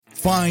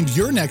Find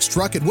your next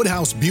truck at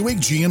Woodhouse Buick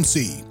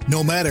GMC.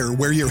 No matter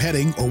where you're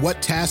heading or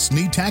what tasks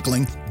need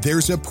tackling,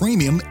 there's a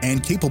premium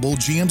and capable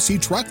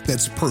GMC truck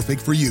that's perfect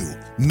for you.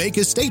 Make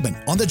a statement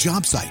on the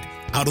job site,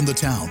 out on the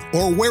town,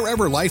 or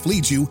wherever life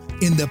leads you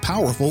in the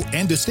powerful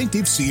and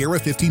distinctive Sierra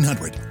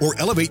 1500, or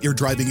elevate your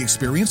driving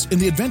experience in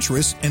the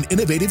adventurous and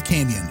innovative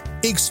Canyon.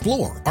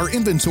 Explore our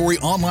inventory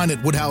online at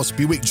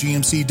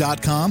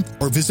WoodhouseBuickGMC.com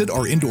or visit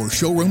our indoor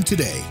showroom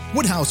today.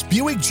 Woodhouse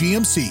Buick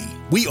GMC.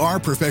 We are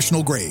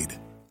professional grade.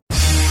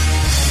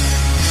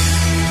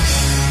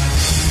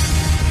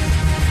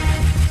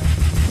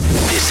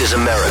 This is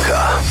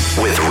America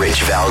with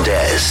Rich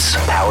Valdez,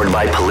 powered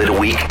by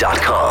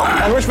PolitiWeek.com.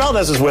 And Rich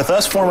Valdez is with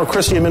us, former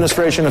Christie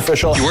administration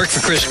official. You worked for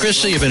Chris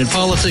Christie, you've been in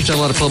politics, done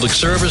a lot of public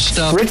service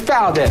stuff. Rich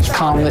Valdez,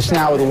 columnist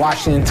now with the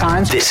Washington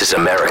Times. This is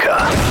America.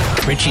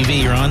 Richie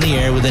V, you're on the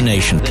air with the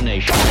nation.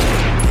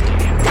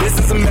 This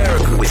is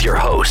America with your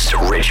host,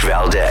 Rich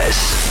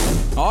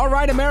Valdez. All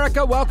right,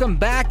 America, welcome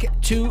back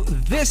to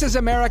This is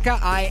America.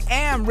 I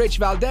am Rich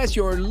Valdez,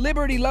 your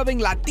liberty-loving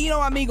Latino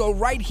amigo,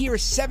 right here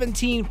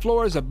 17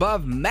 floors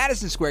above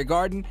Madison Square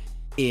Garden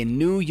in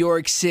New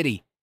York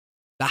City.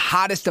 The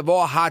hottest of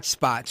all hot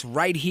spots,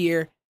 right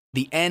here,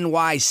 the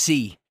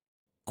NYC.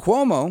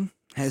 Cuomo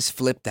has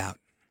flipped out.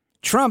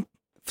 Trump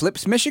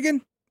flips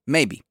Michigan?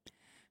 Maybe.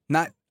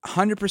 Not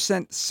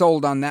 100%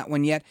 sold on that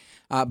one yet,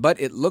 but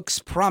it looks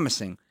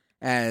promising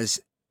as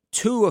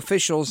two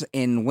officials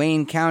in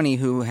Wayne County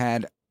who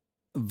had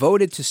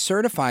voted to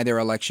certify their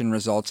election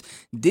results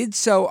did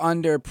so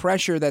under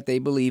pressure that they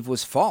believe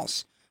was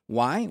false.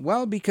 Why?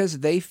 Well, because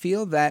they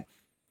feel that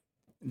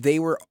they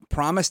were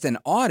promised an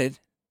audit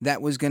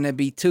that was going to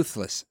be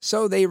toothless.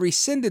 So they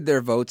rescinded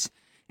their votes,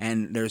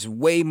 and there's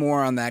way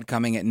more on that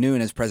coming at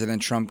noon as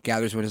President Trump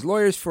gathers with his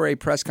lawyers for a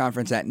press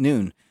conference at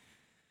noon.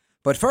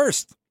 But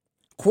first,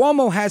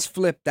 Cuomo has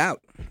flipped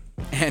out,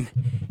 and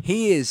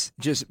he is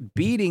just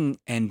beating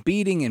on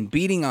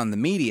the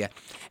media.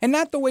 And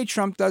not the way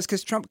Trump does,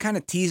 because Trump kind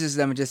of teases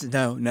them and just says,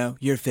 no,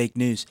 you're fake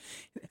news.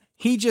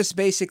 He just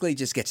basically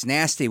just gets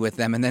nasty with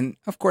them. And then,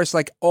 of course,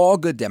 like all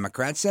good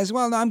Democrats, says,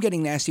 well, no, I'm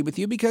getting nasty with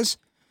you because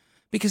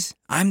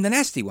I'm the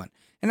nasty one.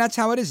 And that's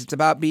how it is. It's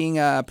about being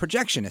a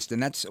projectionist,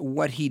 and that's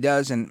what he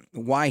does and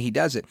why he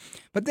does it.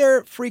 But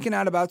they're freaking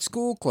out about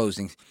school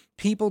closings.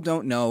 People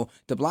don't know.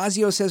 De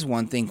Blasio says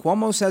one thing,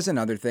 Cuomo says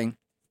another thing.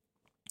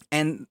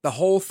 And the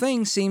whole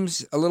thing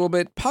seems a little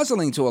bit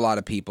puzzling to a lot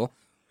of people.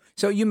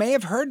 So you may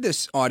have heard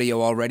this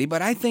audio already,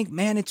 but I think,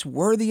 man, it's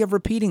worthy of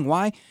repeating.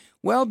 Why?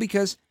 Well,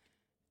 because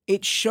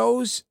it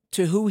shows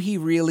to who he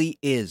really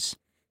is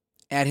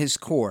at his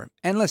core.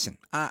 And listen,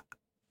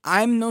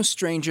 I'm no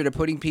stranger to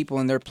putting people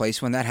in their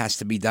place when that has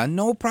to be done.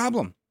 No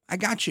problem. I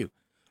got you.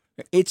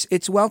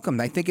 It's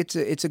welcomed. I think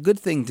it's a good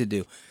thing to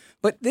do.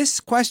 But this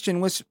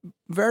question was a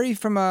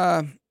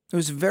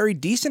very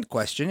decent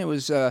question. It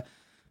was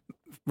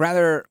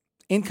rather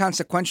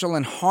inconsequential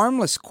and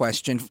harmless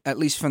question, at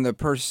least from the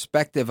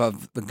perspective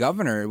of the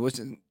governor. It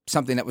wasn't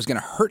something that was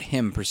going to hurt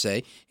him per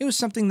se. It was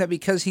something that,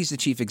 because he's the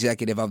chief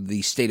executive of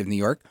the state of New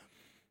York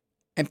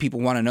and people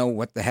want to know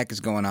what the heck is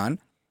going on,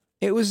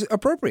 it was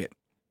appropriate.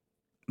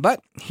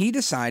 But he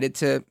decided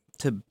to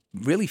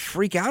really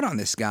freak out on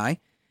this guy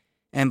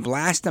and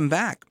blast him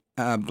back.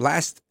 So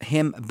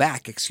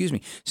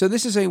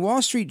this is a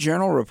Wall Street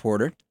Journal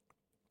reporter,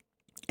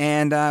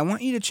 and I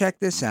want you to check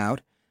this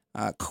out.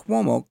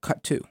 Cuomo,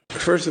 cut 2.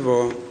 First of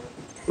all,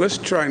 let's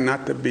try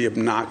not to be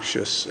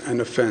obnoxious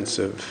and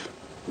offensive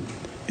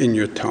in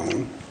your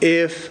tone.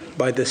 If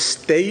by the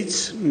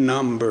state's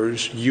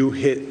numbers you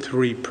hit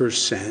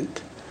 3%,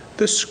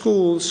 the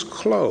schools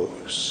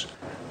close.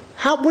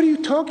 What are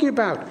you talking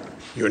about?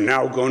 You're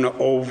now going to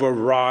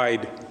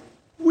override.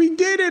 We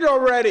did it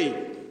already.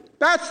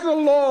 That's the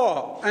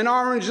law. An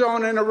orange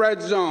zone and a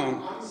red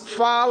zone.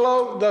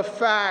 Follow the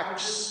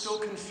facts. I'm still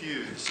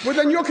confused. Well,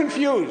 then you're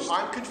confused.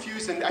 I'm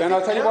confused. And then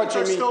I'll tell you what,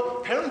 Jimmy.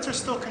 Parents are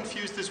still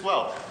confused as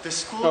well. The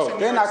schools No, in New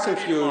they're York not City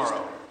confused.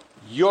 tomorrow.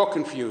 You're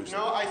confused.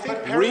 No, I think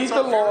Read parents the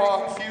are law.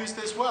 very confused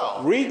as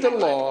well. Read the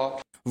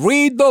law.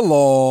 Read the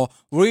law.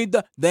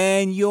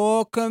 Then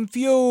you're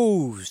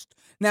confused.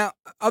 Now,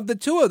 of the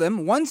two of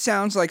them, one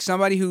sounds like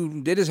somebody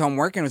who did his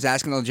homework and was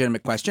asking a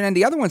legitimate question, and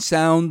the other one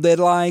sounded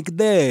like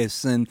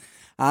this, and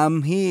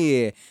I'm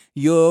here.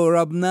 You're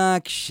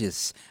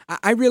obnoxious.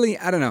 I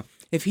don't know.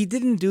 If he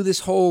didn't do this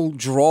whole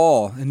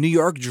drawl, a New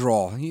York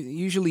drawl, you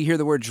usually hear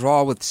the word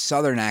drawl with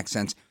Southern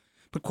accents,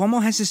 but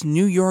Cuomo has this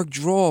New York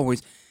drawl where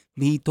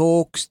he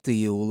talks to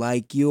you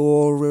like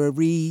you're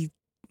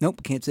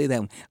nope, can't say that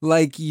one.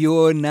 Like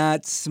you're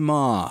not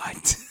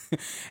smart.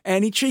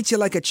 And he treats you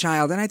like a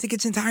child, and I think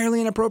it's entirely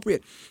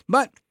inappropriate.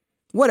 But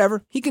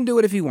whatever, he can do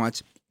it if he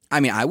wants. I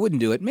mean, I wouldn't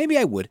do it. Maybe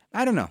I would.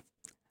 I don't know.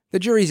 The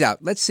jury's out.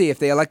 Let's see if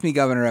they elect me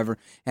governor ever,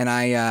 and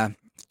I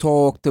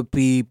talk to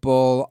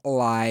people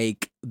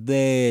like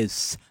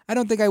this. I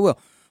don't think I will.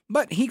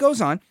 But he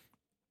goes on,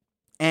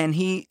 and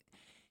he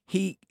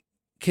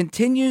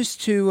continues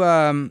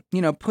to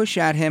push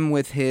at him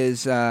with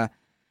his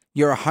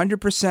you're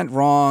 100%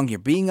 wrong, you're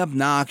being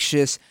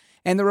obnoxious.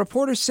 And the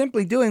reporter's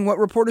simply doing what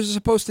reporters are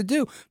supposed to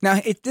do. Now,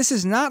 this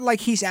is not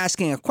like he's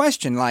asking a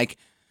question like,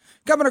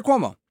 Governor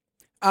Cuomo,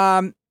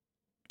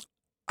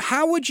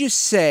 how would you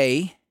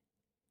say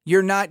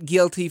you're not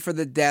guilty for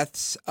the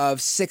deaths of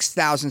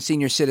 6,000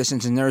 senior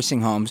citizens in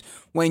nursing homes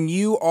when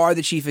you are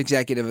the chief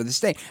executive of the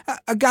state?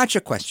 A gotcha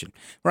question,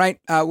 right?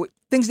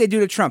 Things they do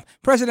to Trump.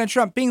 President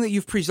Trump, being that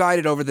you've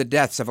presided over the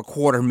deaths of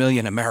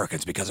 250,000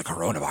 Americans because of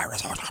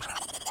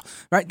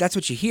coronavirus, right? That's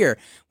what you hear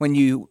when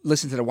you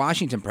listen to the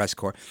Washington press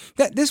corps.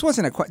 This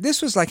wasn't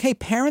this was like, hey,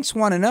 parents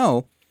want to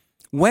know,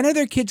 when are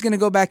their kids going to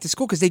go back to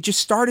school? Because they just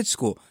started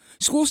school.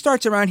 School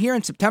starts around here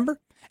in September,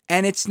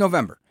 and it's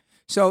November.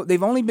 So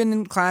they've only been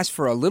in class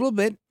for a little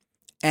bit,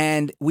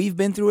 and we've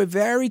been through a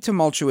very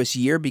tumultuous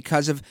year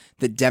because of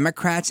the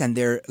Democrats and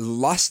their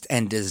lust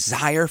and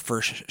desire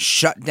for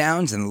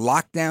shutdowns and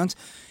lockdowns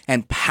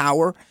and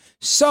power.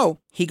 So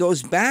he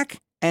goes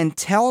back and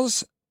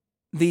tells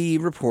the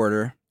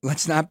reporter,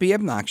 let's not be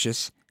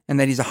obnoxious, and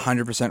that he's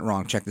 100%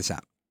 wrong. Check this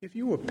out. If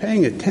you were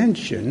paying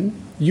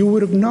attention, you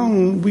would have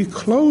known we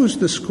closed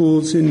the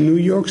schools in New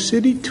York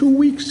City 2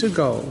 weeks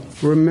ago.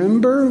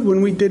 Remember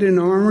when we did an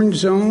orange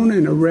zone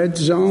and a red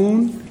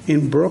zone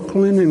in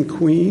Brooklyn and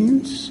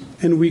Queens?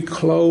 And we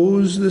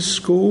closed the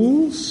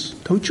schools?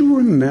 Don't you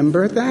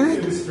remember that?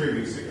 It was 3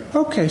 weeks ago.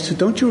 Okay,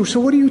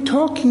 so what are you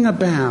talking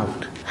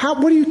about?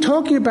 What are you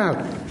talking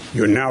about?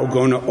 You're now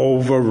going to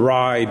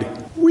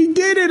override. We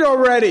did it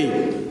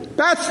already.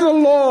 That's the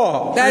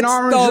law. That's the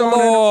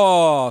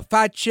law.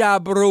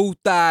 Faccia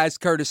bruta, as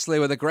Curtis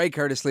Sliwa, the great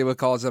Curtis Sliwa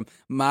calls him,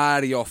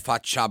 Mario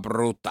Faccia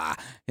Bruta,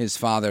 his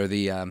father,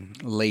 the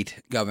late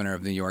governor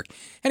of New York.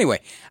 Anyway,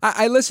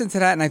 I listened to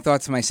that and I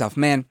thought to myself,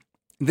 man,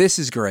 this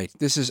is great.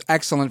 This is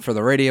excellent for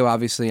the radio.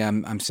 Obviously,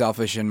 I'm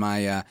selfish in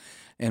my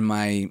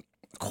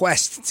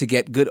quest to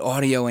get good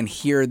audio and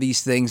hear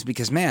these things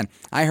because, man,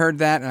 I heard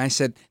that and I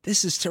said,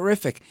 this is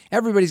terrific.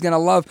 Everybody's going to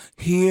love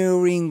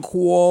hearing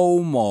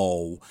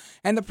Cuomo.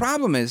 And the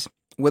problem is,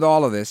 with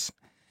all of this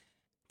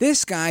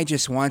guy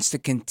just wants to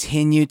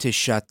continue to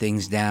shut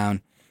things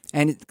down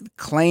and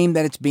claim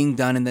that it's being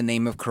done in the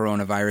name of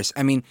coronavirus.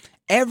 I mean,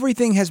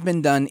 everything has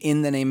been done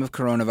in the name of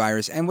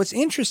coronavirus. And what's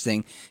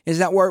interesting is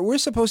that we're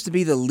supposed to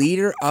be the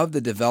leader of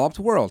the developed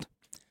world.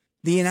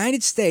 The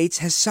United States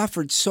has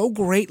suffered so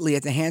greatly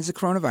at the hands of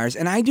coronavirus,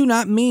 and I do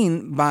not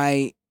mean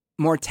by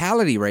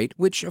mortality rate,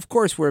 which, of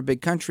course, we're a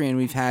big country and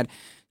we've had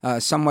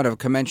somewhat of a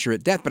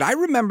commensurate death, but I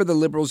remember the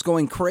liberals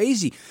going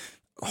crazy,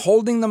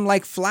 holding them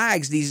like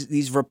flags,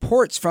 these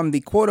reports from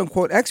the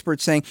quote-unquote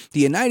experts saying the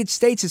United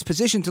States is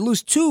positioned to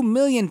lose 2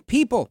 million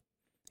people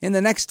in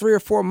the next 3 or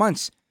 4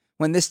 months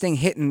when this thing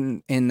hit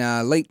in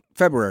late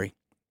February,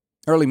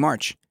 early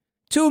March.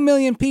 2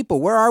 million people.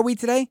 Where are we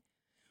today?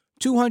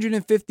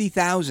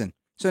 250,000.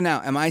 So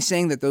now, am I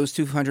saying that those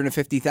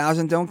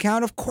 250,000 don't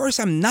count? Of course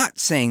I'm not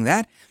saying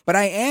that, but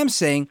I am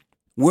saying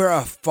we're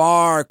a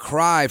far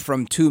cry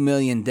from 2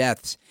 million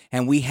deaths,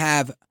 and we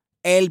have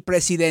El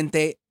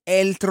Presidente,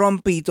 El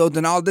Trompito,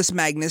 Donaldus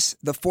Magnus,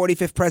 the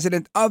 45th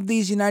president of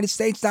these United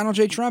States, Donald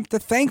J. Trump, to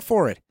thank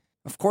for it.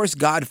 Of course,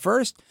 God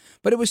first,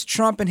 but it was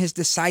Trump and his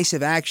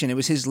decisive action. It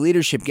was his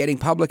leadership getting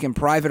public and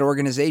private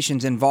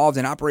organizations involved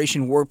in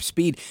Operation Warp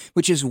Speed,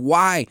 which is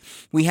why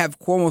we have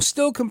Cuomo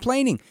still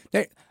complaining.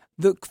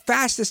 The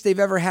fastest they've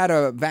ever had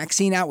a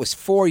vaccine out was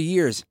 4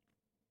 years.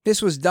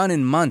 This was done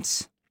in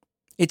months.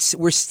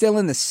 We're still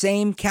in the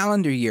same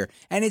calendar year,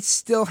 and it's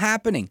still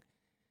happening.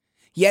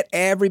 Yet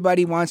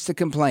everybody wants to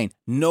complain.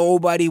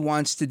 Nobody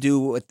wants to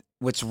do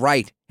what's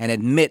right and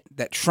admit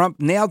that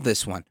Trump nailed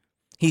this one.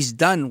 He's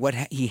done what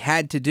he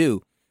had to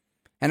do.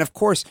 And of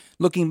course,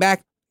 looking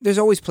back, there's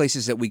always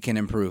places that we can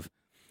improve.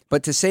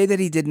 But to say that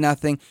he did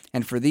nothing,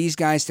 and for these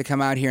guys to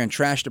come out here and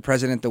trash the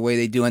president the way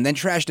they do, and then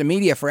trash the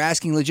media for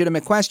asking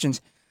legitimate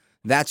questions,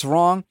 that's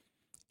wrong.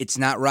 It's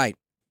not right.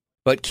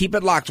 But keep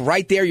it locked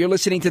right there. You're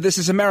listening to This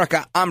is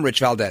America. I'm Rich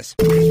Valdez.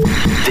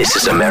 This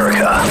is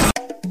America.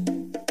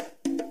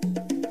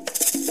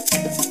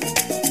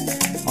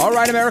 All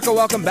right, America,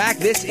 welcome back.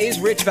 This is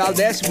Rich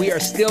Valdez. We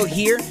are still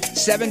here,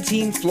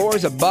 17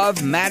 floors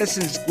above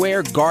Madison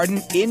Square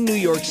Garden in New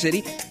York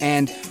City.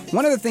 And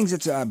one of the things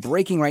that's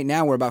breaking right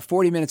now, we're about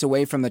 40 minutes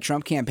away from the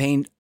Trump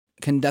campaign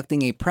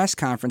conducting a press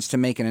conference to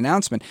make an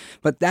announcement.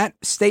 But that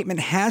statement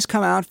has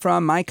come out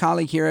from my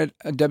colleague here at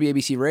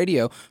WABC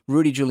Radio,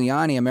 Rudy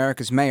Giuliani,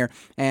 America's mayor.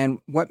 And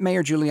what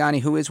Mayor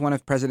Giuliani, who is one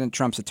of President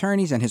Trump's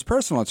attorneys and his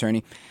personal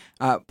attorney,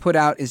 put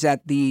out is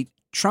that the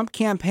Trump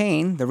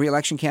campaign, the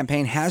re-election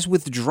campaign, has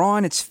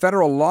withdrawn its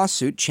federal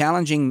lawsuit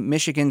challenging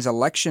Michigan's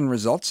election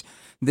results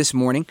this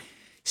morning,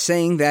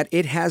 saying that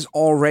it has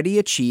already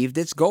achieved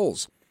its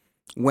goals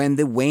when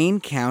the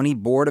Wayne County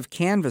Board of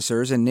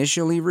Canvassers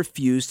initially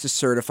refused to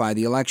certify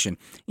the election,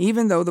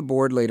 even though the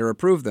board later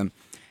approved them.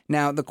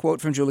 Now, the quote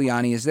from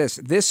Giuliani is this: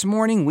 "This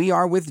morning we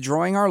are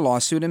withdrawing our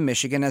lawsuit in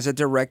Michigan as a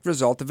direct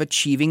result of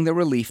achieving the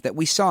relief that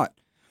we sought,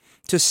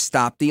 to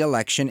stop the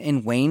election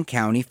in Wayne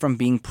County from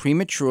being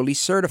prematurely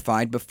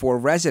certified before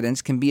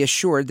residents can be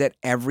assured that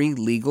every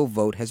legal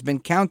vote has been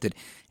counted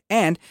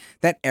and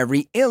that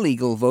every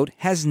illegal vote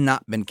has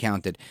not been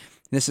counted."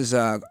 This is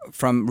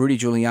from Rudy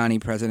Giuliani,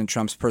 President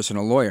Trump's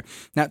personal lawyer.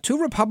 Now, 2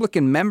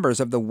 Republican members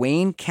of the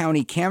Wayne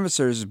County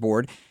Canvassers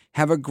Board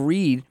had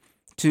agreed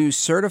to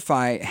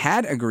certify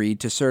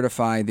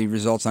the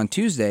results on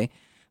Tuesday,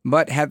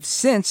 but have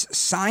since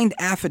signed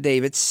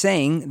affidavits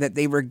saying that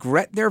they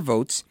regret their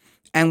votes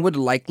and would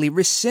likely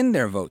rescind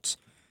their votes.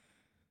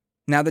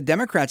 Now, the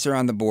Democrats are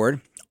on the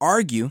board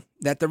argue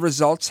that the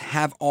results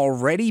have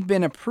already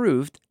been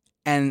approved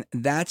and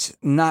that's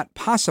not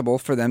possible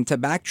for them to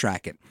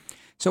backtrack it.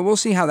 So we'll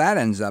see how that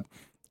ends up.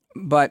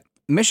 But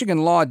Michigan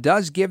law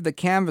does give the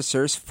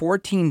canvassers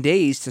 14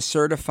 days to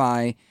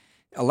certify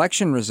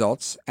election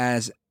results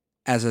as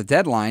a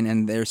deadline,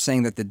 and they're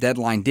saying that the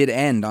deadline did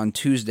end on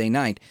Tuesday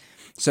night.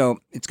 So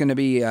it's going to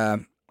be a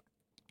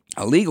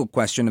legal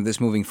question of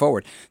this moving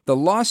forward. The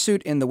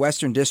lawsuit in the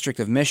Western District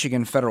of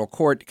Michigan Federal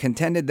Court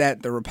contended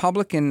that the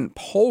Republican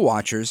poll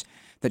watchers,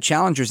 the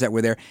challengers that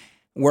were there,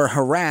 were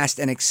harassed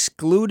and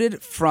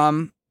excluded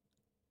from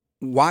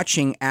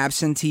watching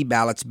absentee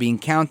ballots being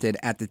counted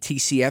at the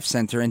TCF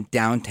Center in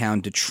downtown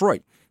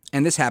Detroit.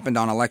 And this happened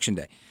on Election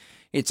Day.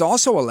 It's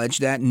also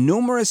alleged that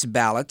numerous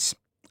ballots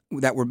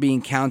that were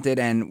being counted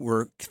and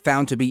were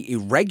found to be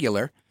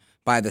irregular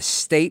by the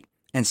state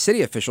and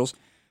city officials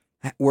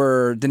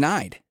were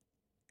denied.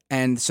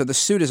 And so the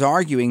suit is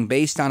arguing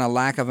based on a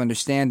lack of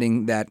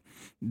understanding that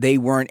they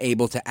weren't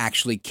able to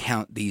actually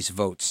count these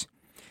votes.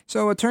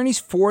 So attorneys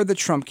for the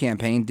Trump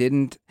campaign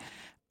didn't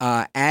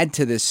add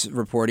to this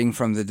reporting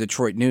from the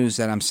Detroit News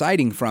that I'm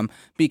citing from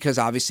because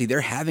obviously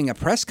they're having a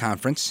press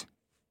conference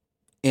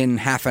in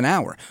half an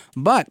hour.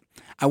 But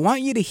I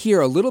want you to hear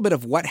a little bit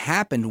of what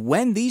happened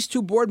when these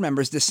 2 board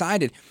members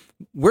decided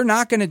we're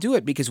not going to do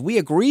it because we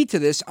agreed to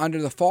this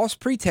under the false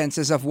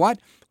pretenses of what?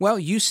 Well,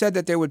 you said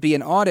that there would be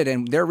an audit,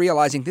 and they're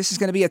realizing this is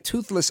going to be a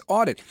toothless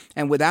audit.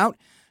 And without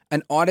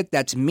an audit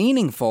that's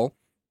meaningful,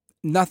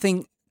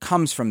 nothing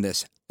comes from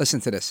this.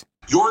 Listen to this.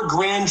 Your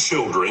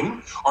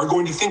grandchildren are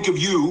going to think of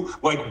you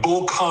like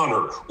Bull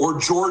Connor or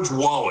George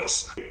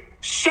Wallace.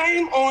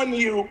 Shame on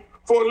you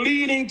for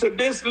leading to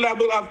this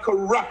level of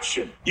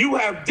corruption. You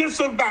have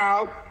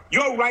disavowed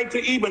your right to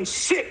even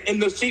sit in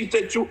the seats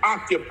that you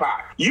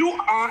occupy. You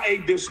are a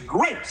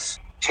disgrace.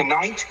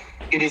 Tonight,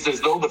 it is as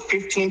though the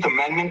 15th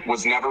Amendment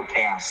was never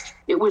passed.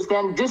 It was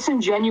then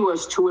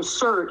disingenuous to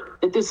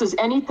assert that this is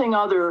anything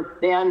other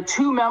than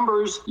 2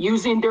 members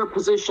using their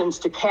positions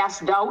to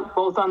cast doubt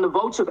both on the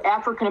votes of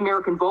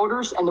African-American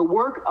voters and the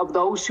work of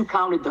those who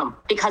counted them.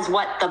 Because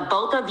what the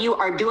both of you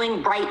are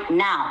doing right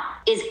now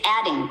is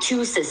adding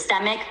to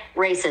systemic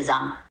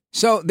racism.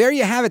 So there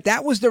you have it.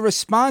 That was the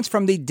response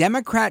from the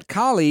Democrat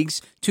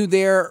colleagues to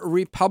their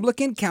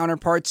Republican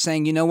counterparts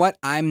saying, you know what,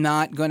 I'm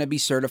not going to be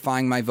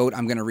certifying my vote.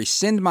 I'm going to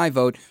rescind my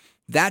vote.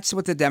 That's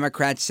what the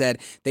Democrats said.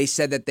 They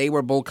said that they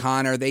were Bull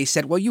Connor. They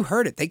said, well, you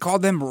heard it. They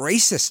called them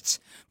racists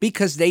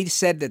because they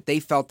said that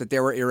they felt that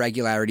there were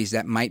irregularities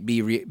that might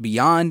be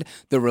beyond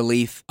the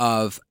relief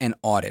of an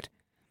audit.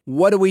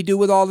 What do we do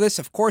with all this?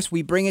 Of course,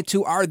 we bring it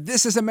to our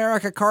This Is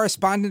America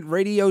correspondent,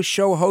 radio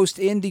show host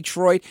in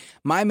Detroit,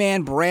 my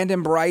man,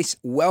 Brandon Bryce.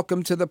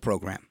 Welcome to the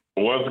program.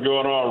 What's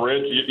going on,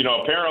 Rich? You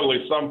know,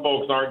 apparently some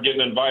folks aren't getting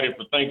invited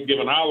for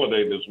Thanksgiving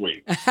holiday this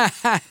week.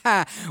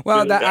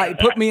 Well,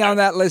 put me on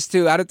that list,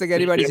 too. I don't think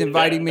anybody's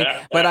inviting me,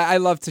 but I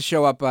love to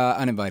show up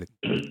uninvited.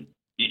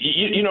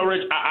 You know,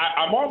 Rich,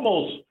 I'm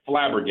almost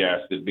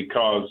flabbergasted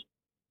because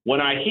when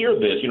I hear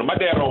this, you know, my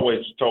dad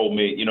always told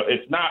me, you know,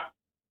 it's not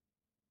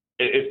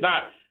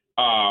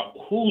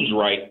who's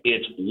right,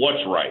 it's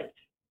what's right.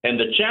 And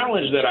the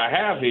challenge that I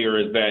have here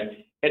is that,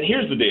 and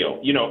here's the deal,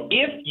 you know,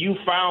 if you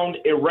found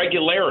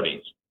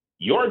irregularities,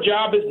 your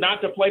job is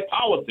not to play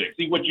politics.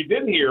 See, what you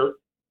didn't hear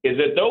is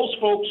that those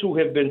folks who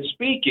have been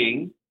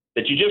speaking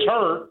that you just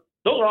heard,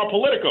 those are all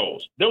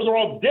politicos. Those are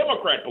all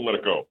Democrat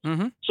politicos.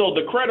 Mm-hmm. So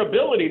the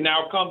credibility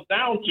now comes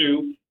down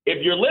to,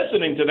 if you're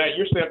listening to that,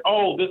 you're saying,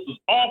 oh, this is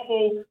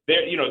awful,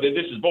 that, you know, that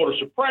this is voter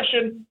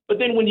suppression. But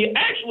then when you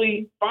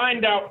actually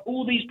find out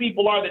who these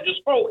people are that just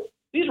spoke,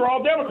 these are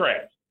all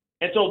Democrats.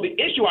 And so the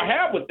issue I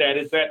have with that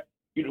is that,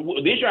 you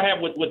know, the issue I have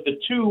with the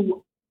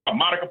 2,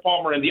 Monica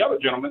Palmer and the other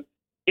gentleman,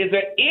 is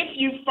that if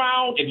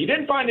you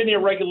didn't find any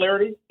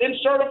irregularities, then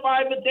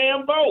certify the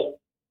damn vote.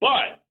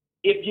 But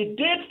if you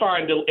did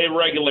find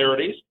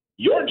irregularities,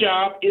 your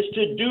job is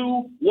to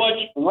do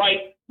what's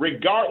right,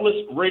 regardless,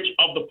 Rich,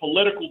 of the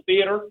political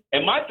theater.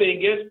 And my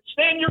thing is,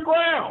 stand your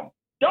ground.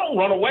 Don't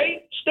run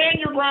away. Stand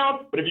your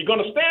ground. But if you're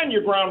going to stand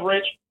your ground,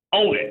 Rich,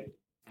 own it.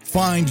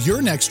 Find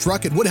your next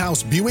truck at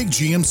Woodhouse Buick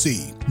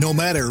GMC. No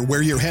matter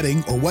where you're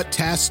heading or what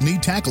tasks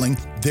need tackling,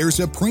 there's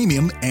a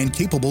premium and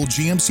capable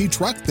GMC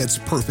truck that's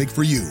perfect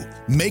for you.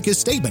 Make a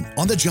statement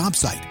on the job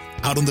site,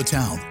 out on the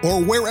town,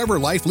 or wherever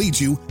life leads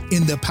you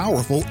in the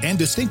powerful and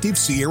distinctive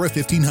Sierra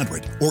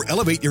 1500, or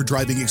elevate your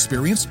driving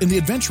experience in the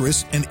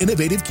adventurous and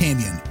innovative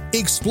Canyon.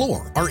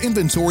 Explore our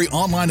inventory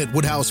online at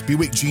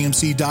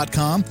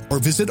WoodhouseBuickGMC.com or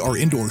visit our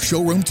indoor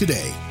showroom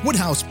today.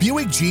 Woodhouse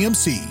Buick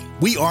GMC.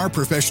 We are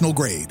professional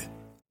grade.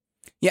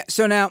 Yeah,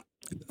 so now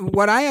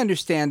what I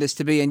understand this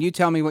to be, and you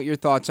tell me what your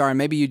thoughts are, and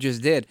maybe you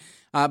just did,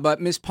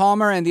 But Ms.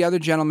 Palmer and the other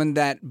gentleman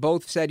that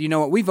both said, you know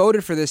what, we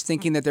voted for this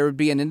thinking that there would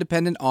be an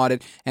independent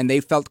audit, and they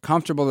felt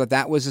comfortable that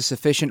that was a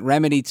sufficient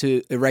remedy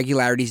to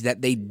irregularities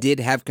that they did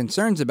have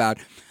concerns about,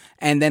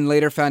 and then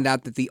later found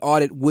out that the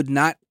audit would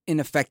not, in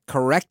effect,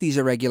 correct these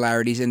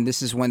irregularities, and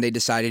this is when they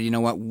decided, you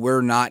know what,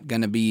 we're not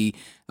going to be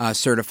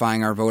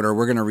certifying our vote, or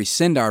we're going to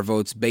rescind our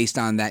votes based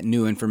on that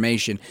new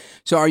information.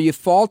 So are you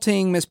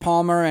faulting Ms.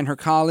 Palmer and her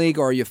colleague,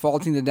 or are you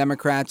faulting the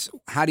Democrats?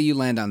 How do you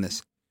land on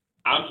this?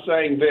 I'm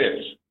saying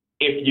this.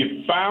 If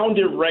you found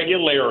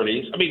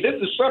irregularities, I mean,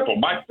 this is simple.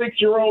 My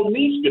 6-year-old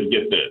niece could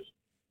get this.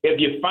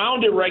 If you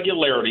found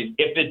irregularities,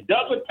 if it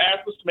doesn't pass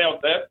the smell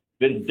test,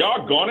 then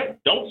doggone it,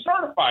 don't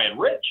certify it,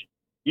 Rich.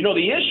 You know,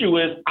 the issue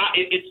is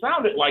it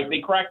sounded like they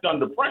cracked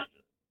under pressure.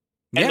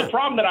 And the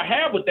problem that I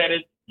have with that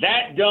is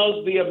that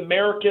does the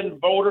American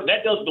voter,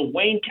 that does the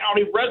Wayne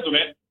County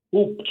resident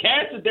who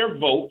casted their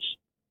votes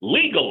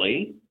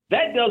legally,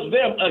 that does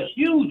them a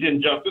huge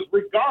injustice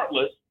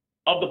regardless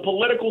of the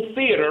political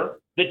theater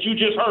that you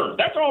just heard.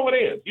 That's all it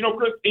is. You know,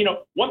 Chris,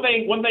 one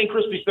thing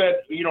Christy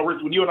said,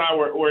 Rich, when you and I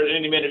were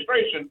in the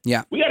administration,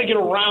 we got to get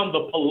around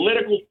the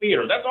political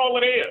theater. That's all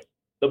it is.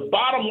 The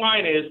bottom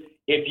line is,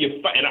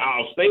 and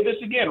I'll say this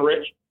again,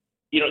 Rich,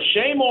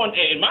 shame on,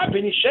 in my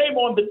opinion, shame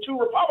on the two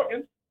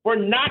Republicans for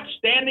not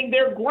standing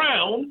their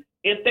ground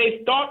if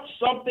they thought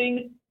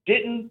something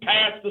didn't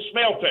pass the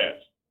smell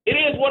test. It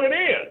is what it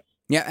is.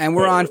 Yeah, and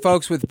we're on,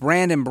 folks, with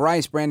Brandon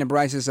Bryce. Brandon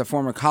Bryce is a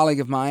former colleague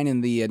of mine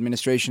in the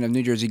administration of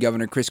New Jersey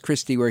Governor Chris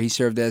Christie, where he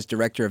served as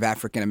Director of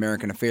African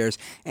American Affairs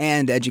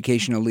and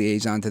Educational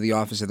Liaison to the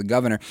Office of the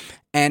Governor.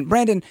 And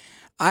Brandon,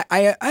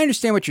 I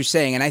understand what you're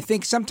saying, and I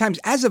think sometimes,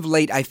 as of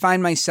late, I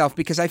find myself,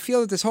 because I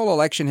feel that this whole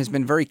election has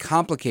been very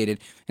complicated,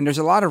 and there's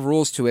a lot of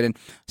rules to it, and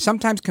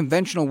sometimes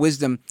conventional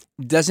wisdom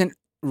doesn't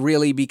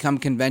really become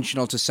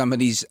conventional to some of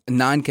these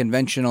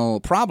non-conventional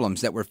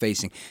problems that we're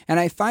facing. And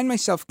I find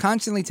myself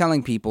constantly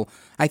telling people,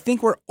 I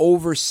think we're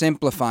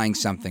oversimplifying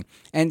something.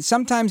 And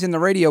sometimes in the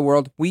radio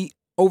world, we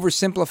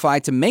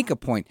oversimplify to make a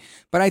point.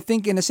 But I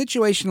think in a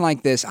situation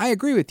like this, I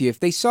agree with you.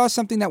 If they saw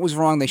something that was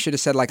wrong, they should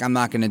have said, like, I'm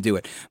not going to do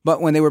it. But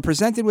when they were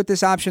presented with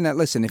this option that,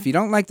 listen, if you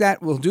don't like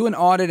that, we'll do an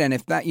audit. And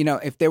if that,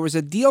 if there was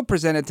a deal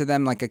presented to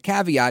them, like a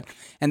caveat,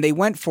 and they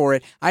went for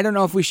it, I don't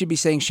know if we should be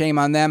saying shame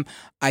on them.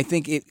 I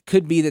think it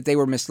could be that they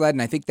were misled.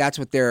 And I think that's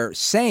what they're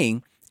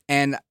saying.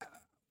 And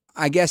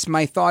I guess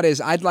my thought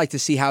is I'd like to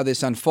see how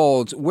this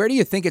unfolds. Where do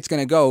you think it's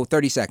going to go?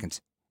 30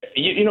 seconds.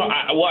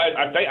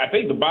 I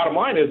think the bottom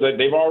line is that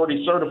they've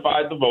already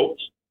certified the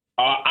votes.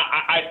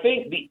 I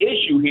think the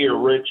issue here,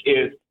 Rich,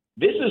 is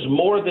this is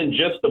more than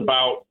just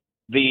about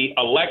the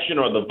election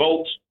or the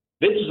votes.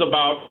 This is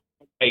about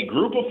a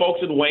group of folks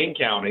in Wayne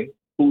County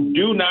who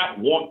do not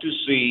want to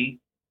see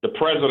the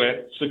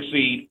president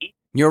succeed.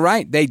 You're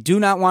right. They do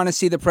not want to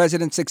see the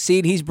president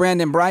succeed. He's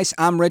Brandon Bryce.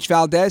 I'm Rich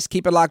Valdez.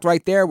 Keep it locked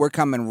right there. We're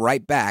coming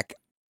right back.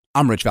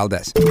 I'm Rich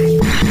Valdez.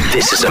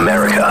 This is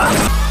America.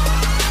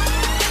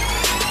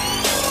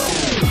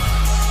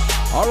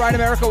 All right,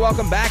 America,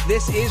 welcome back.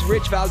 This is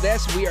Rich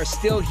Valdez. We are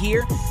still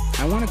here.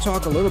 I want to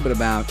talk a little bit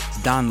about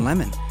Don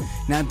Lemon.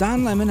 Now,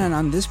 Don Lemon, and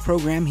on this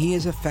program, he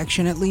is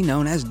affectionately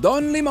known as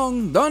Don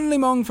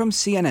Limon from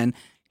CNN.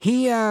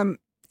 He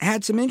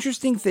had some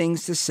interesting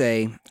things to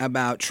say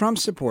about Trump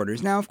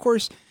supporters. Now, of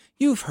course,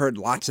 you've heard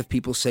lots of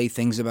people say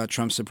things about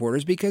Trump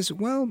supporters because,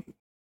 well,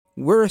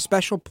 we're a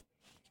special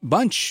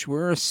bunch.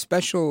 We're a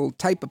special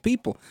type of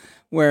people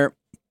where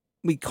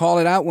we call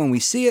it out when we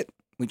see it.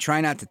 We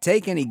try not to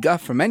take any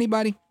guff from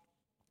anybody,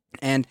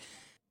 and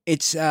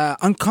it's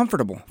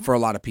uncomfortable for a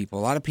lot of people.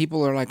 A lot of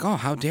people are like, oh,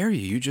 how dare you?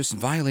 You just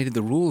violated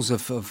the rules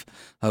of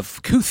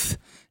couth.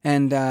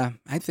 And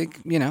I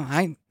think,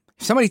 if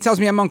somebody tells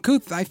me I'm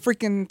uncouth, I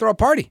freaking throw a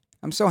party.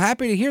 I'm so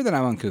happy to hear that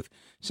I'm uncouth.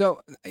 So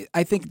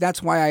I think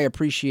that's why I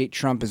appreciate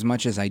Trump as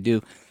much as I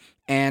do.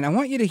 And I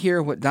want you to hear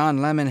what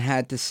Don Lemon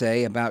had to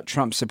say about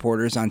Trump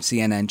supporters on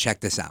CNN. Check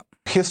this out.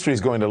 History is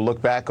going to look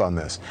back on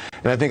this.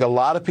 And I think a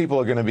lot of people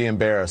are going to be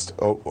embarrassed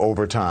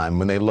over time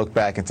when they look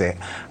back and say,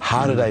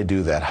 how did I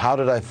do that? How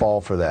did I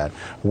fall for that?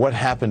 What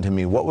happened to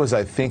me? What was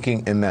I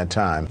thinking in that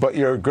time? But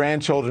your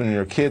grandchildren and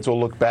your kids will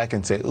look back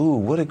and say, ooh,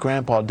 what did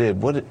Grandpa do?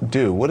 What did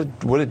do? What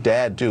did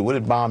Dad do? What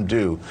did Mom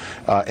do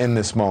in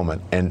this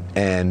moment?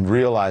 And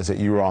realize that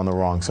you were on the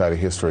wrong side of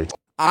history.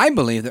 I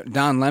believe that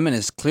Don Lemon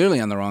is clearly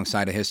on the wrong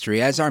side of history,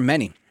 as are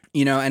many.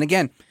 And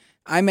again,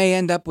 I may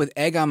end up with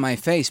egg on my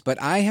face,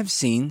 but I have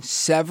seen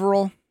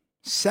several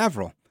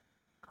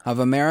of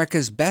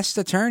America's best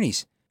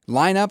attorneys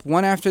line up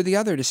one after the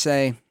other to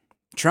say,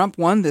 Trump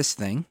won this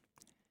thing,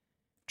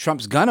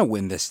 Trump's gonna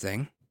win this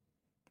thing,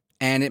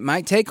 and it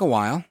might take a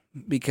while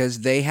because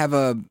they have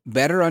a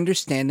better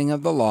understanding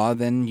of the law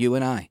than you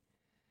and I.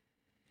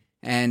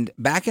 And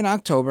back in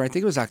October, I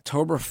think it was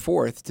October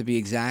 4th to be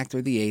exact,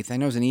 or the 8th, I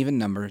know it's an even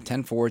number,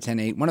 10-4,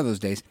 10-8, one of those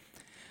days,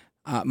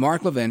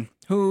 Mark Levin,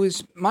 who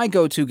is my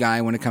go-to guy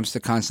when it comes to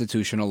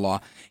constitutional law,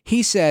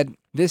 he said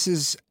this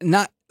is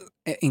not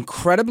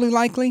incredibly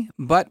likely,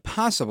 but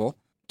possible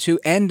to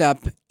end up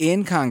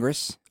in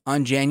Congress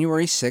on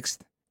January 6th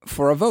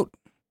for a vote.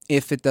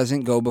 if it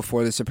doesn't go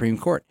before the Supreme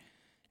Court.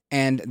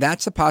 And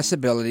that's a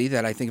possibility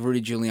that I think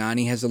Rudy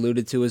Giuliani has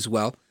alluded to as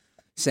well,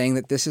 saying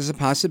that this is a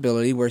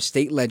possibility where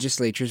state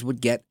legislatures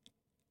would get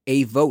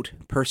a vote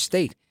per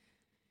state.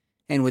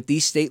 And with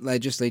these state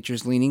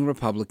legislatures leaning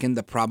Republican,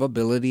 the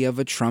probability of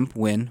a Trump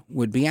win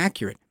would be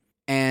accurate.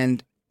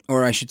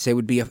 Or I should say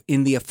would be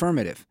in the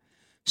affirmative.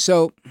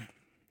 So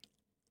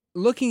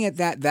looking at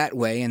that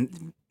way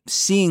and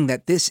seeing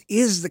that this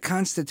is the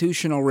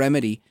constitutional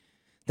remedy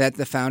that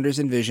the founders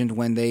envisioned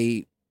when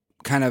they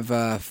kind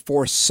of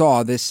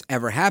foresaw this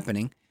ever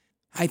happening,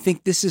 I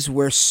think this is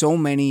where so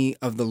many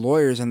of the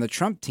lawyers on the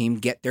Trump team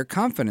get their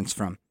confidence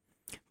from.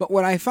 But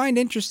what I find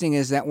interesting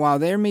is that while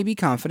they may be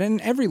confident,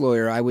 and every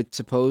lawyer, I would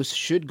suppose,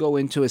 should go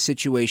into a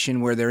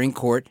situation where they're in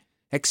court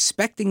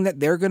expecting that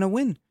they're going to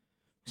win.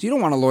 So you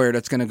don't want a lawyer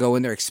that's going to go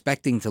in there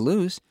expecting to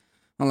lose,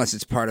 unless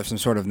it's part of some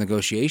sort of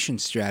negotiation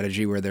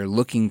strategy where they're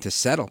looking to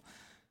settle.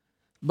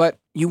 But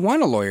you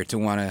want a lawyer to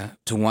want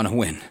to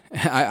win.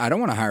 I don't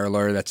want to hire a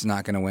lawyer that's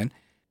not going to win.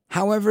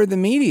 However, the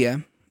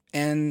media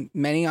and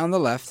many on the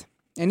left,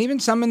 and even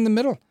some in the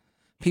middle,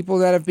 people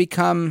that have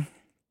become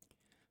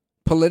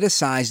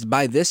politicized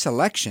by this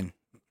election,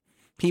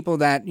 people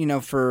that,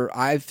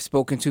 I've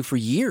spoken to for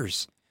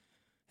years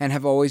and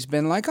have always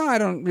been like, oh, I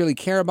don't really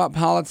care about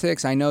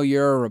politics. I know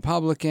you're a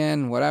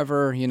Republican,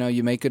 whatever,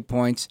 you make good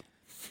points.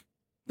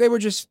 They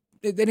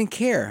didn't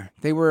care.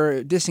 They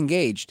were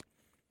disengaged.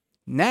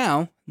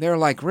 Now they're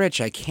like,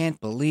 Rich, I can't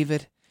believe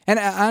it. And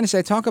honestly,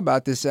 I talk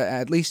about this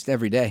at least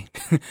every day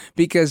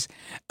because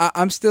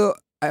I'm still,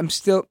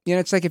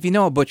 it's like if you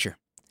know a butcher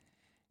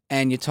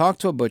and you talk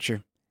to a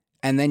butcher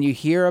and then you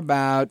hear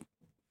about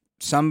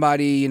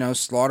somebody,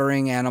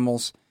 slaughtering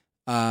animals,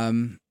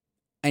 and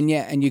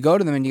you go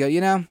to them and you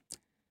go,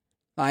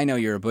 I know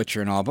you're a butcher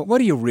and all, but what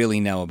do you really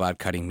know about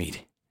cutting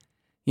meat?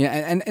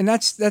 And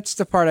that's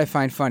the part I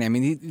find funny. I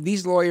mean,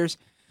 these lawyers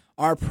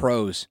are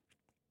pros,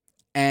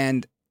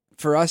 and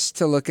for us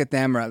to look at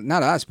them, or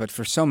not us, but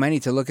for so many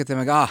to look at them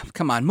and go, oh,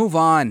 come on, move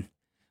on.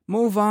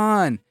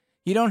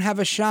 You don't have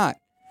a shot.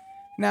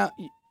 Now,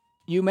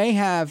 you may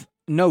have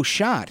no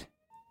shot.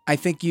 I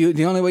think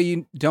the only way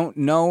you don't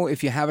know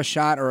if you have a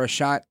shot or a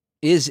shot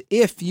is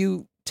if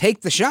you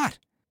take the shot.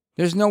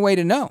 There's no way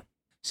to know.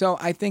 So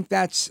I think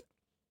that's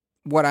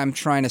what I'm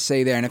trying to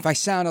say there. And if I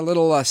sound a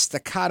little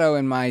staccato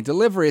in my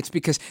delivery, it's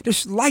because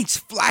there's lights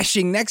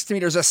flashing next to me.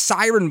 There's a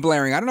siren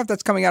blaring. I don't know if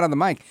that's coming out on the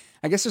mic.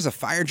 I guess there's a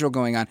fire drill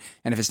going on.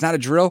 And if it's not a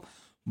drill,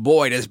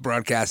 boy, this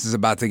broadcast is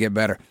about to get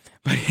better.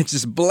 But it's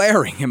just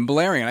blaring and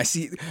blaring. And I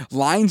see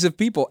lines of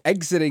people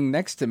exiting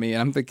next to me.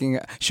 And I'm thinking,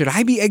 should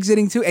I be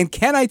exiting too? And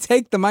can I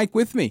take the mic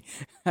with me?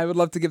 I would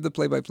love to give the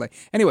play-by-play.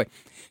 Anyway,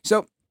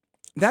 so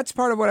that's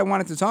part of what I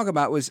wanted to talk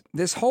about was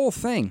this whole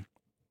thing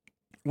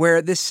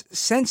where this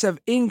sense of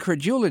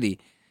incredulity,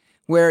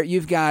 where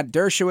you've got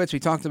Dershowitz, we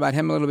talked about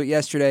him a little bit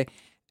yesterday,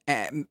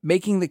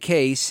 making the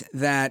case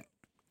that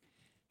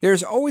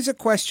there's always a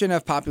question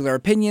of popular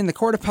opinion. The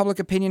court of public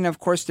opinion, of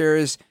course, there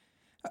is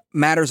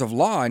matters of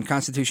law and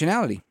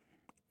constitutionality.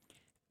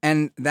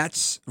 And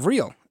that's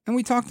real. And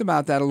we talked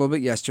about that a little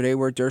bit yesterday,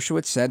 where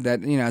Dershowitz said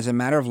that, as a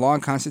matter of law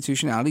and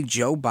constitutionality,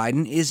 Joe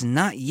Biden is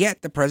not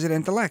yet the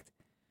president-elect.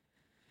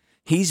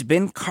 He's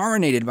been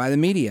coronated by the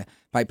media,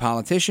 by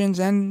politicians,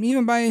 and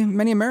even by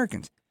many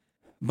Americans.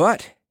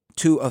 But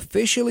to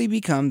officially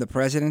become the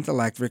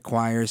president-elect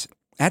requires,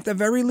 at the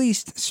very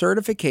least,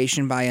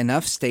 certification by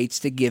enough states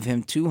to give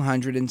him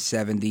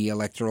 270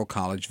 electoral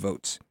college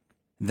votes.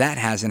 That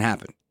hasn't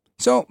happened.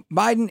 So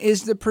Biden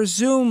is the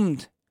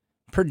presumed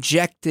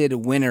projected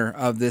winner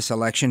of this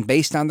election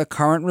based on the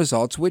current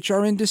results, which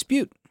are in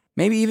dispute.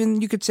 Maybe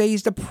even you could say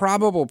he's the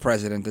probable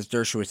president, as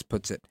Dershowitz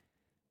puts it.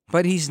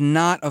 But he's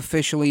not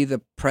officially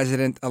the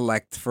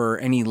president-elect for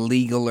any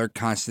legal or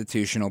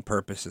constitutional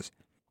purposes.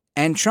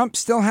 And Trump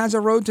still has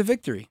a road to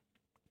victory.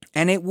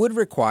 And it would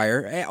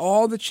require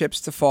all the chips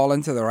to fall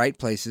into the right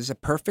places, a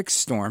perfect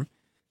storm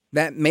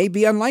that may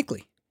be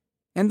unlikely.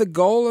 And the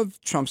goal of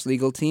Trump's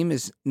legal team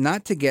is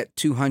not to get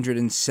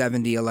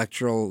 270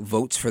 electoral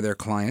votes for their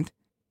client,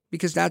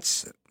 because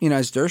that's,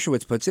 as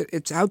Dershowitz puts it,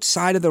 it's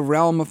outside of the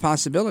realm of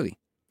possibility.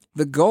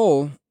 The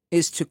goal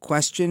is to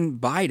question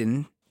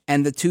Biden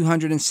and the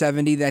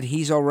 270 that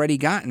he's already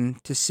gotten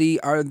to see,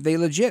 are they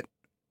legit?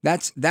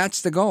 That's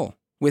the goal.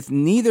 With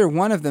neither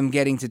one of them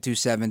getting to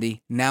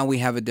 270, now we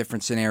have a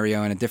different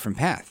scenario and a different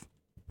path.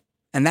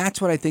 And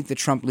that's what I think the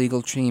Trump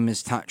legal team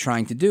is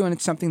trying to do, and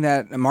it's something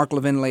that Mark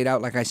Levin laid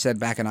out, like I said,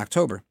 back in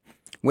October,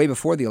 way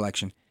before the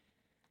election.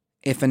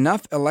 If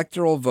enough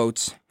electoral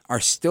votes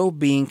are still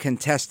being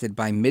contested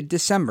by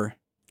mid-December,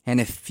 and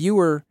if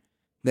fewer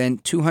than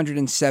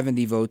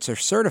 270 votes are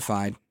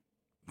certified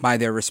by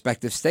their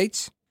respective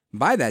states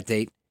by that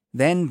date,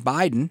 then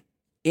Biden,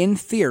 in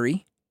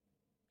theory,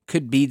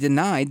 could be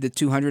denied the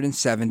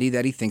 270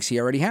 that he thinks he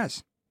already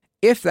has.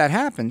 If that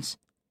happens,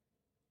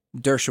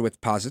 Dershowitz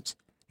posits,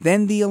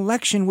 then the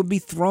election would be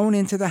thrown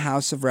into the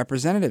House of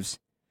Representatives,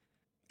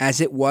 as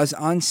it was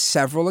on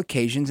several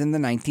occasions in the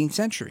 19th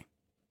century,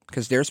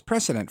 because there's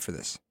precedent for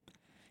this.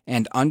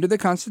 And under the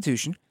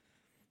Constitution,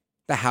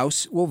 the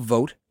House will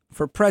vote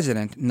for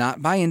president,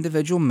 not by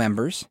individual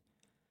members,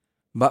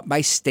 but by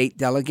state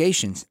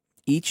delegations.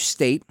 Each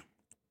state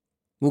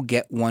will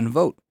get one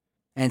vote.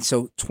 And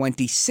so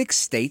 26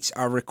 states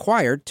are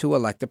required to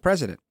elect a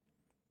president.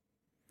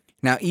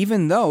 Now,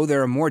 even though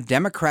there are more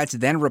Democrats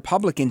than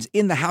Republicans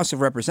in the House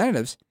of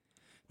Representatives,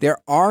 there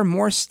are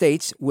more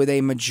states with a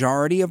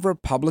majority of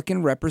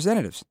Republican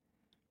representatives.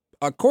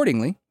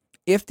 Accordingly,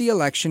 if the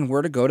election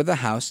were to go to the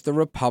House, the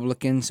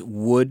Republicans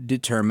would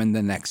determine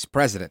the next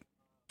president.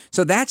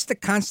 So that's the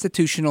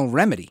constitutional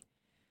remedy.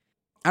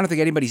 I don't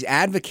think anybody's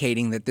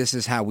advocating that this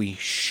is how we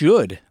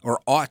should or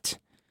ought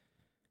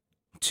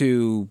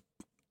to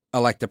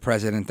elect a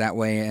president that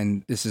way,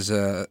 and this is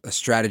a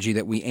strategy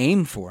that we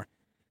aim for.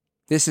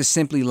 This is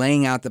simply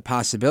laying out the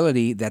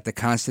possibility that the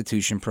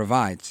Constitution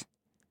provides.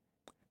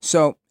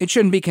 So it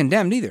shouldn't be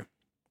condemned either.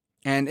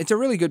 And it's a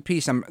really good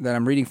piece that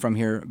I'm reading from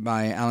here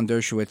by Alan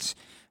Dershowitz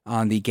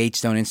on the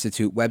Gatestone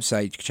Institute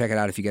website. You can check it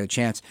out if you get a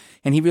chance.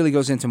 And he really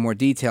goes into more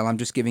detail. I'm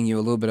just giving you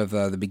a little bit of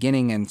the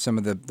beginning and some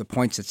of the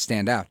points that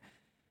stand out.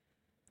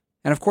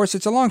 And of course,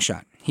 it's a long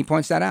shot. He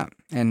points that out.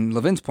 And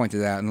Levin's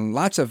pointed that out. And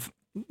lots of,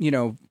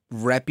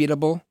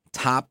 reputable,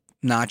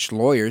 top-notch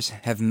lawyers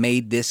have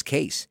made this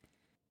case.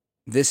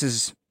 This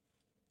is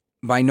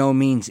by no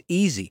means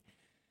easy.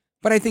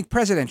 But I think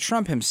President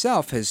Trump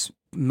himself has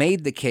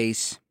made the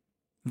case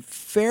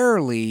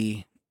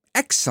fairly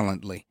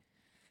excellently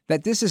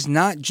that this is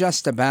not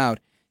just about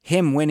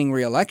him winning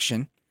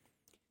re-election.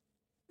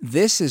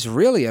 This is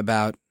really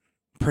about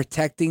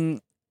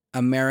protecting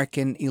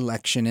American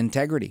election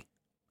integrity.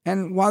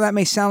 And while that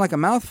may sound like a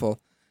mouthful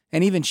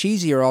and even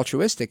cheesy or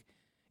altruistic,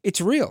 it's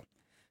real.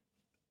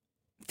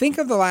 Think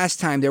of the last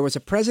time there was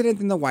a president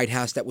in the White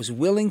House that was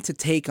willing to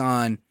take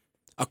on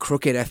a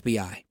crooked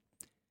FBI,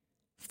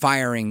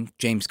 firing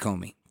James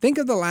Comey. Think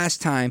of the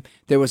last time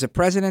there was a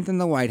president in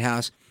the White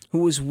House who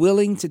was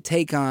willing to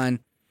take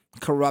on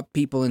corrupt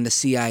people in the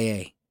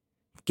CIA,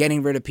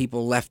 getting rid of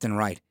people left and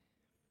right,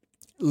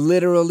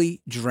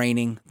 literally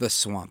draining the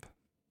swamp,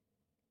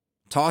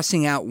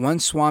 tossing out one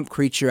swamp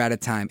creature at a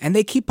time. And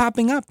they keep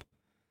popping up.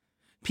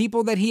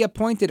 People that he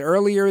appointed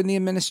earlier in the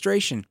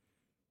administration,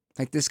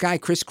 like this guy,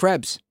 Chris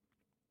Krebs,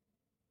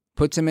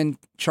 puts him in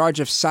charge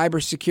of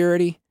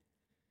cybersecurity,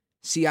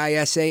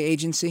 CISA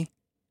agency.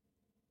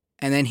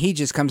 And then he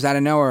just comes out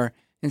of nowhere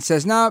and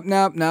says, no,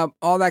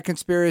 all that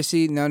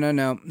conspiracy, no.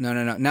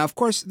 Now, of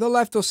course, the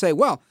left will say,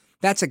 well,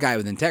 that's a guy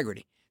with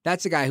integrity.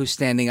 That's a guy who's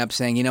standing up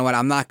saying, you know what,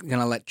 I'm not going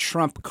to let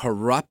Trump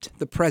corrupt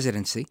the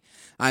presidency.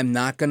 I'm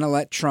not going to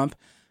let Trump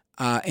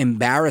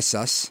embarrass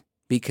us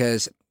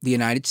because the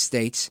United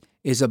States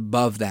is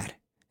above that.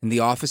 And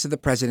the office of the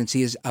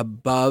presidency is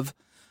above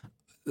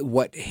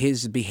what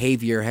his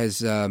behavior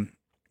has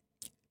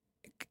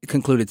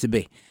concluded to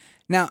be.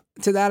 Now,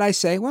 to that I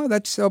say, well,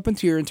 that's open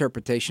to your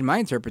interpretation. My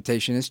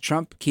interpretation is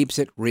Trump keeps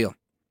it real.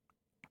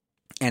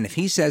 And if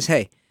he says,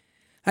 hey,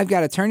 I've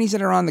got attorneys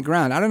that are on the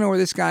ground. I don't know where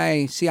this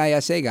guy,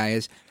 CISA guy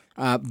is,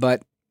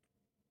 but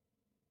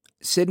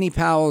Sidney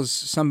Powell's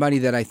somebody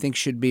that I think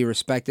should be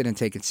respected and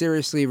taken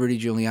seriously, Rudy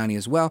Giuliani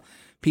as well.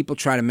 People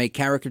try to make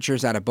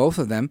caricatures out of both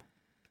of them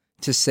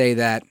to say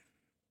that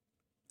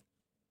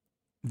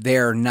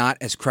they're not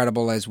as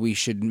credible as we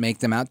should make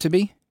them out to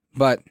be,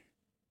 but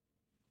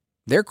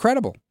they're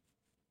credible.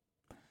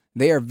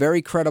 They are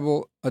very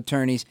credible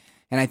attorneys,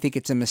 and I think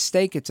it's a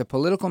mistake. It's a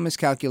political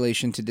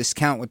miscalculation to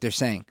discount what they're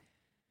saying.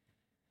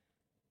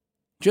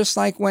 Just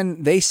like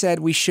when they said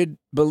we should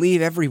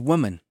believe every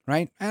woman,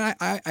 right? And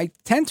I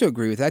tend to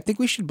agree with that. I think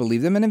we should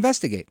believe them and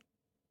investigate.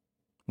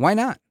 Why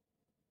not?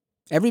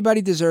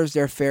 Everybody deserves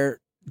their fair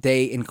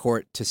day in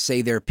court to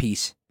say their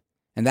piece,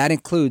 and that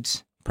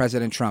includes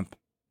President Trump.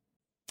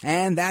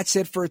 And that's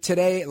it for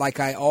today.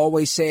 Like I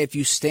always say, if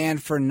you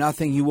stand for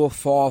nothing, you will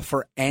fall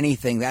for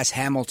anything. That's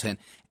Hamilton.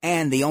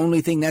 And the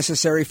only thing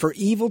necessary for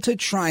evil to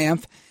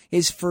triumph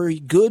is for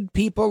good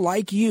people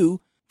like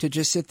you to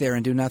just sit there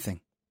and do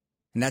nothing.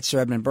 And that's Sir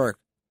Edmund Burke.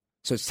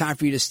 So it's time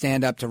for you to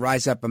stand up, to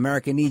rise up.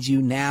 America needs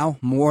you now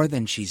more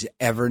than she's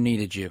ever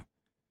needed you.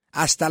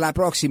 Hasta la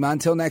próxima.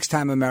 Until next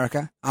time,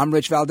 America. I'm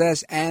Rich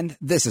Valdez, and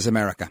this is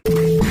America.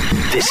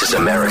 This is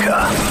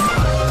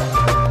America.